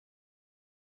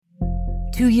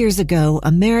2 years ago,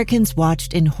 Americans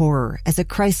watched in horror as a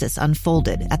crisis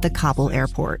unfolded at the Kabul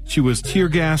airport. She was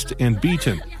tear-gassed and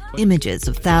beaten. Images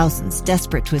of thousands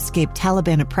desperate to escape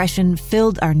Taliban oppression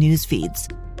filled our news feeds.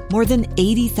 More than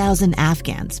 80,000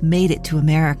 Afghans made it to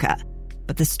America.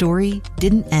 But the story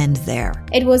didn't end there.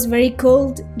 It was very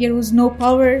cold. There was no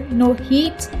power, no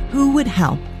heat. Who would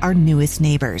help our newest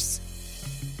neighbors?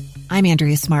 I'm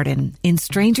Andrea Smartin. In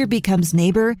Stranger Becomes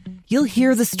Neighbor, you'll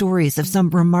hear the stories of some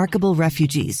remarkable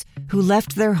refugees who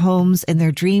left their homes and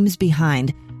their dreams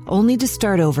behind, only to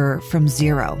start over from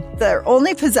zero. Their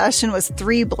only possession was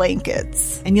 3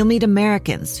 blankets. And you'll meet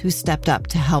Americans who stepped up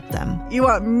to help them. You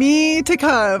want me to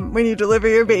come when you deliver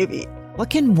your baby. What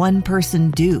can one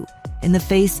person do in the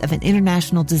face of an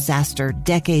international disaster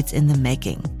decades in the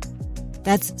making?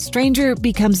 That's Stranger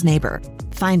Becomes Neighbor.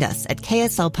 Find us at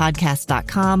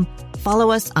kslpodcast.com.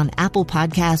 Follow us on Apple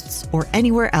Podcasts or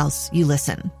anywhere else you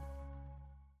listen.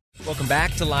 Welcome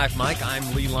back to Live Mike.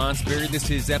 I'm Lee Lonsberry. This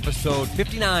is episode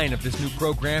 59 of this new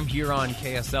program here on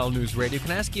KSL News Radio.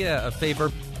 Can I ask you a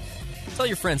favor? Tell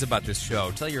your friends about this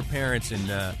show. Tell your parents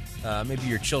and maybe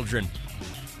your children.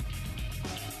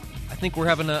 I think we're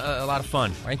having a lot of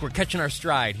fun. I think we're catching our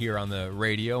stride here on the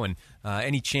radio, and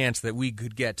any chance that we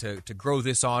could get to grow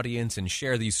this audience and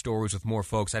share these stories with more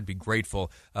folks, I'd be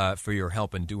grateful for your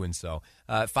help in doing so.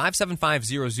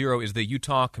 57500 is the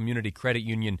Utah Community Credit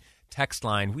Union text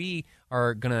line. We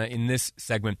are going to, in this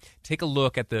segment, take a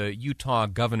look at the Utah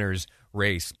governor's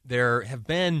race. There have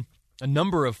been a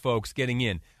number of folks getting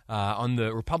in. On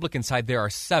the Republican side, there are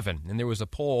 7, and there was a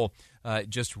poll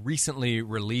just recently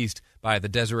released by the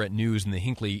Deseret News and the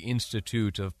Hinckley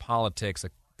Institute of Politics, a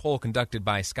poll conducted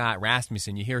by Scott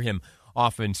Rasmussen. You hear him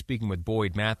often speaking with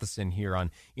Boyd Matheson here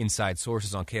on Inside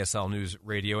Sources on KSL News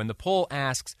Radio. And the poll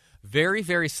asks very,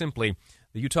 very simply,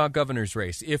 the Utah governor's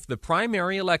race, if the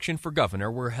primary election for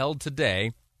governor were held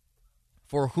today,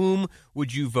 for whom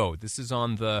would you vote? This is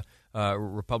on the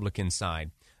Republican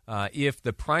side. If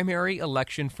the primary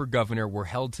election for governor were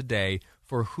held today,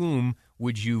 for whom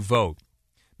would you vote?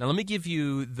 Now, let me give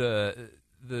you the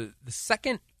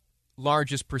second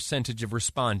largest percentage of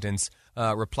respondents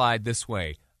replied this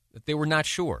way, that they were not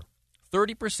sure.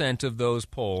 30% of those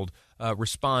polled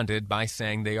responded by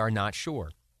saying they are not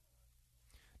sure.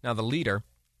 Now, the leader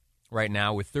right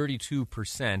now with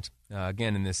 32%,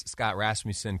 again, in this Scott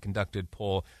Rasmussen conducted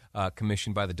poll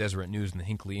commissioned by the Deseret News and the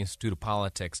Hinckley Institute of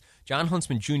Politics, John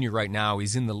Huntsman Jr. right now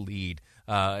is in the lead,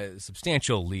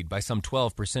 substantial lead by some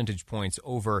 12 percentage points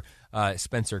over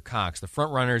Spencer Cox. The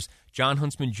front runners, John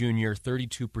Huntsman Jr.,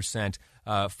 32%,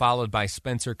 followed by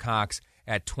Spencer Cox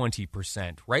at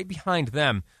 20%. Right behind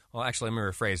them, well, actually, let me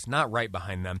rephrase, not right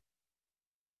behind them.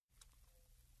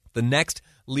 The next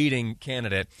leading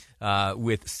candidate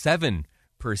with 7%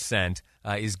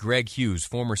 is Greg Hughes,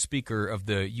 former Speaker of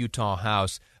the Utah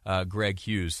House, Greg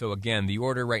Hughes. So again, the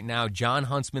order right now, John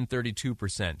Huntsman,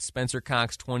 32%, Spencer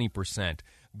Cox, 20%,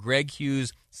 Greg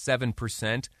Hughes,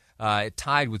 7%,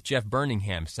 tied with Jeff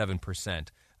Birmingham, 7%.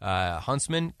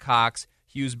 Huntsman, Cox,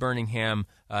 Hughes, Birmingham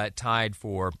tied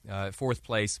for fourth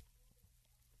place.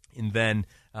 And then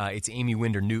it's Amy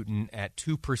Winder Newton at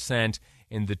 2%,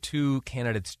 and the two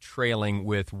candidates trailing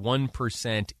with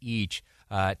 1% each,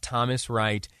 Thomas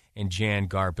Wright and Jan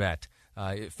Garbett.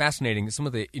 Fascinating. Some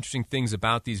of the interesting things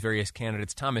about these various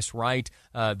candidates. Thomas Wright,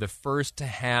 the first to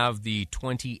have the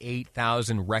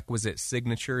 28,000 requisite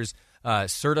signatures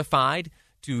certified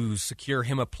to secure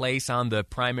him a place on the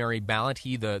primary ballot.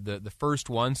 He the first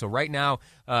one. So right now,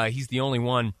 he's the only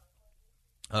one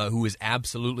who is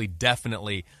absolutely,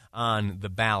 definitely on the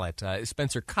ballot.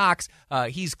 Spencer Cox,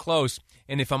 he's close.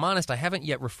 And if I'm honest, I haven't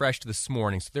yet refreshed this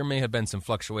morning, so there may have been some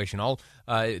fluctuation. I'll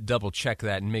double-check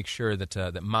that and make sure that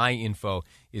that my info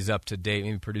is up to date.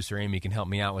 Maybe producer Amy can help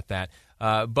me out with that.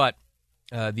 But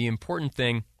the important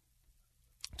thing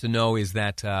to know is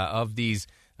that of these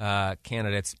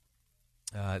candidates,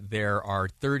 there are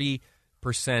 30%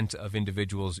 of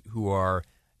individuals who are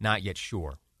not yet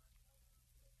sure.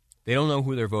 They don't know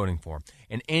who they're voting for.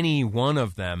 And any one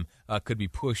of them could be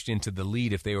pushed into the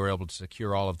lead if they were able to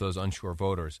secure all of those unsure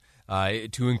voters,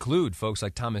 to include folks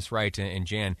like Thomas Wright and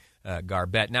Jan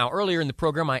Garbett. Now, earlier in the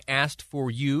program, I asked for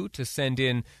you to send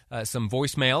in some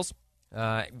voicemails,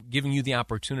 giving you the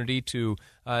opportunity to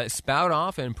spout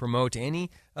off and promote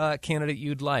any candidate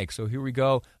you'd like. So here we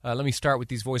go. Let me start with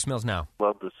these voicemails now.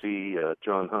 Love to see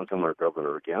John Huntsman, our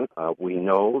governor, again. We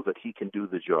know that he can do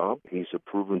the job. He's a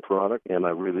proven product, and I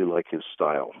really like his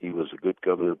style. He was a good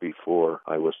governor before.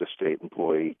 I was a state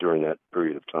employee during that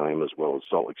period of time, as well as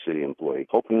Salt Lake City employee,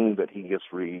 hoping that he gets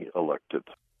re-elected.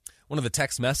 one of the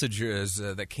text messages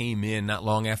that came in not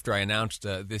long after I announced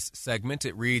this segment.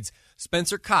 It reads,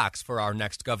 Spencer Cox for our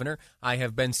next governor. I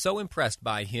have been so impressed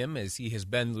by him as he has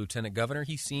been lieutenant governor.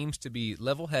 He seems to be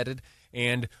level-headed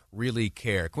and really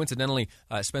care. Coincidentally,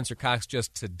 Spencer Cox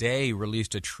just today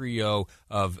released a trio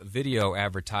of video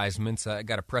advertisements.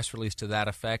 Got a press release to that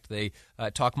effect. They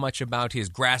talk much about his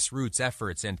grassroots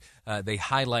efforts, and they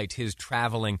highlight his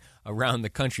traveling around the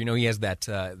country. You know, he has that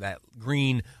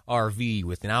green RV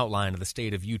with an outline of the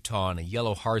state of Utah and a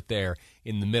yellow heart there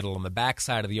in the middle. On the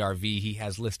backside of the RV, he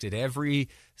has listed every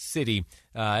city,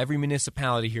 every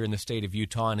municipality here in the state of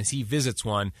Utah, and as he visits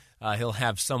one, he'll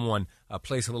have someone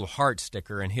place a little heart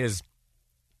sticker, and his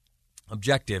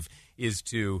objective is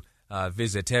to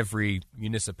visit every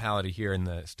municipality here in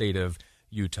the state of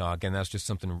Utah. Again, that's just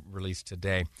something released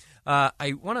today.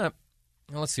 I want to,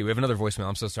 let's see, we have another voicemail.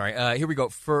 I'm so sorry. Here we go.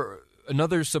 For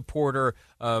another supporter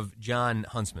of Jon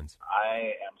Huntsman's. I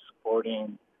am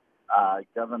supporting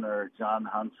Governor Jon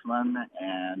Huntsman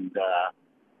and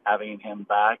having him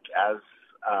back as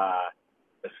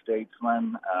a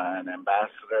statesman, an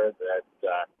ambassador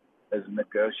that has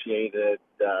negotiated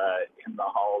in the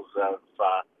halls of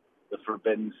the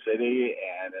Forbidden City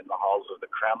and in the halls of the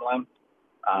Kremlin,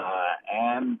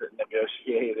 and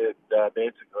negotiated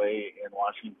basically in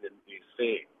Washington,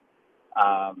 D.C.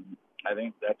 I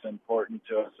think that's important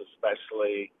to us,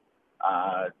 especially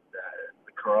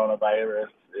the coronavirus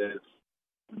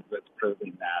that's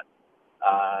proving that.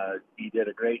 He did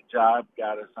a great job,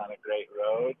 got us on a great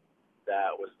road that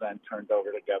was then turned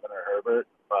over to Governor Herbert,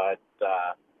 but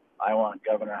I want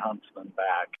Governor Huntsman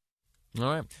back. All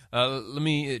right. Let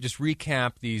me just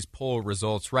recap these poll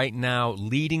results. Right now,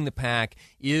 leading the pack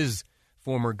is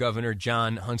former Governor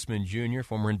Jon Huntsman Jr.,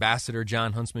 former Ambassador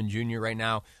Jon Huntsman Jr. right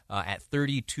now at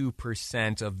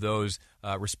 32% of those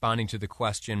responding to the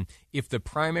question, if the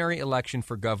primary election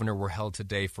for governor were held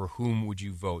today, for whom would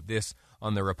you vote? This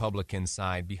on the Republican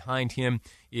side. Behind him,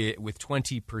 with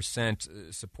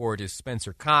 20% support, is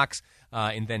Spencer Cox,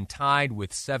 and then tied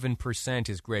with 7%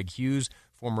 is Greg Hughes,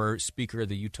 former Speaker of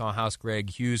the Utah House,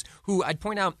 Greg Hughes, who I'd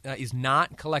point out is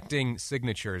not collecting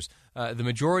signatures. The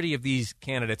majority of these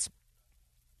candidates,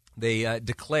 they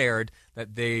declared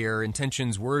that their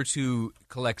intentions were to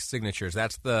collect signatures.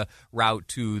 That's the route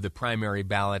to the primary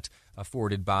ballot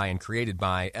afforded by and created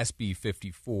by SB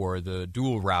 54. The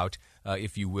dual route,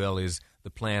 if you will, is the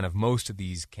plan of most of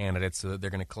these candidates. They're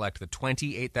going to collect the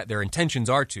 28 that their intentions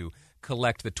are to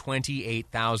collect the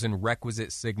 28,000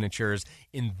 requisite signatures,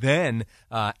 and then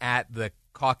at the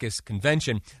caucus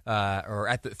convention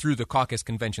or through the caucus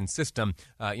convention system,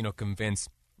 convince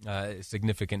a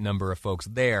significant number of folks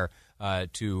there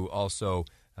to also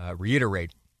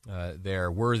reiterate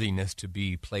their worthiness to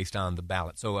be placed on the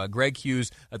ballot. So Greg Hughes,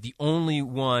 the only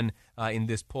one in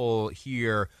this poll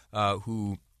here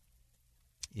who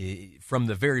from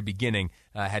the very beginning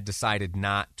had decided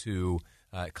not to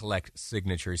collect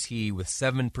signatures. He, with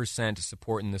 7%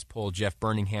 support in this poll. Jeff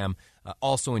Birmingham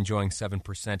also enjoying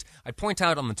 7%. I'd point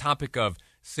out on the topic of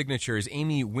signatures,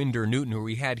 Amy Winder-Newton, who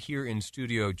we had here in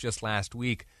studio just last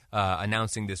week,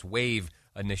 announcing this WAVE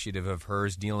initiative of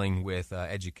hers dealing with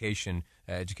education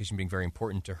being very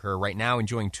important to her. Right now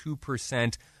enjoying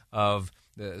 2% of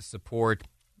the support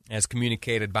as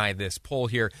communicated by this poll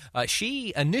here.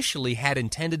 She initially had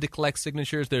intended to collect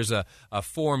signatures. There's a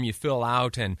form you fill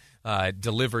out and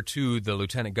deliver to the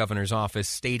lieutenant governor's office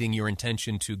stating your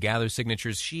intention to gather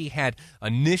signatures. She had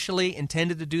initially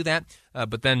intended to do that,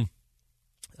 but then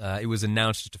it was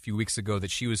announced just a few weeks ago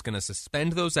that she was going to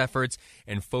suspend those efforts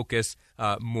and focus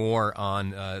more on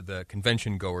the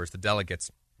convention goers, the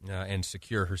delegates, and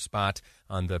secure her spot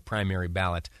on the primary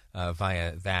ballot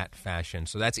via that fashion.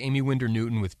 So that's Amy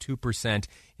Winder-Newton with 2%.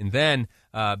 And then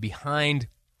behind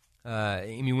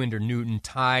Amy Winder-Newton,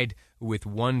 tied with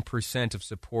 1% of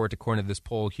support, according to this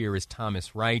poll here, is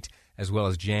Thomas Wright, as well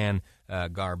as Jan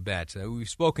Garbett. We've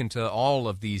spoken to all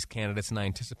of these candidates, and I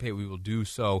anticipate we will do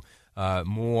so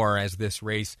more as this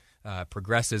race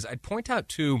progresses. I'd point out,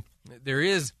 too, there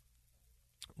is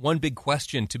one big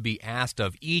question to be asked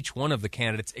of each one of the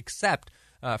candidates, except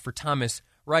for Thomas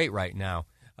Wright right now,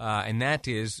 and that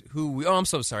is who.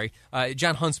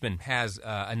 Jon Huntsman has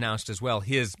announced as well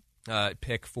his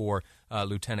pick for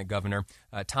lieutenant governor.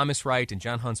 Thomas Wright and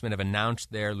Jon Huntsman have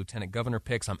announced their lieutenant governor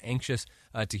picks. I'm anxious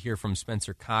to hear from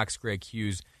Spencer Cox, Greg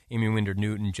Hughes, Amy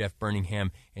Winder-Newton, Jeff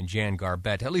Birmingham, and Jan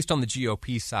Garbett, at least on the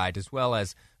GOP side, as well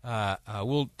as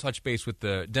we'll touch base with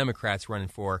the Democrats running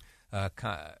for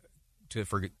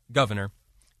governor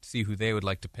to see who they would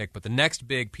like to pick. But the next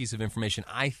big piece of information,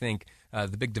 I think,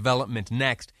 the big development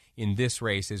next in this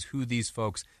race is who these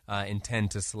folks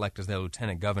intend to select as their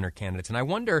lieutenant governor candidates. And I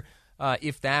wonder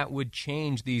if that would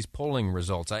change these polling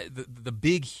results. The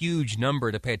big, huge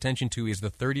number to pay attention to is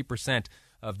the 30%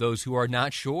 of those who are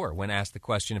not sure when asked the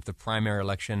question if the primary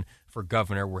election for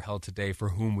governor were held today, for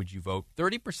whom would you vote?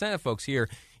 30% of folks here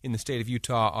in the state of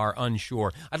Utah are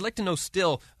unsure. I'd like to know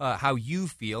still how you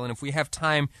feel, and if we have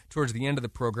time towards the end of the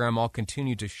program, I'll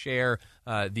continue to share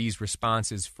these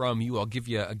responses from you. I'll give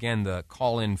you, again, the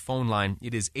call-in phone line.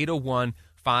 It is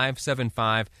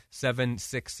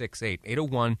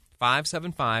 801-575-7668.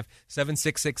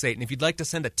 801-575-7668. And if you'd like to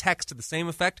send a text to the same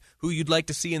effect, who you'd like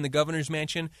to see in the governor's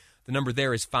mansion, the number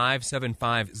there is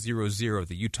 57500,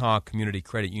 the Utah Community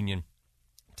Credit Union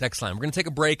text line. We're going to take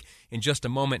a break in just a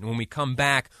moment, and when we come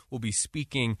back, we'll be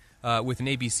speaking with an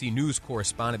ABC News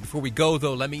correspondent. Before we go,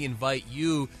 though, let me invite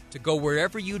you to go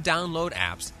wherever you download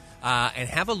apps and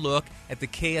have a look at the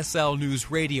KSL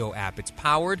News Radio app. It's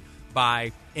powered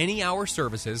by Any Hour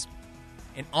Services.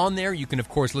 And on there, you can, of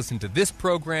course, listen to this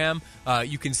program.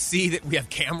 You can see that we have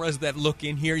cameras that look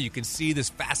in here. You can see this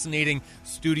fascinating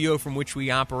studio from which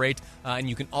we operate. And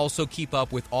you can also keep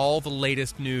up with all the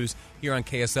latest news here on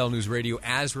KSL News Radio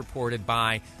as reported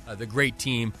by the great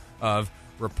team of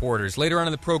reporters. Later on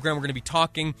in the program, we're going to be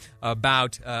talking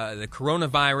about the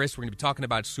coronavirus. We're going to be talking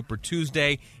about Super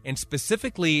Tuesday and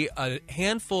specifically a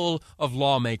handful of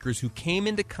lawmakers who came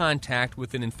into contact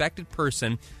with an infected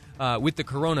person with the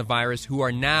coronavirus who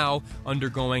are now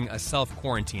undergoing a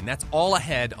self-quarantine. That's all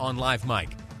ahead on Live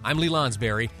Mike. I'm Lee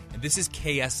Lonsberry, and this is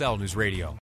KSL News Radio.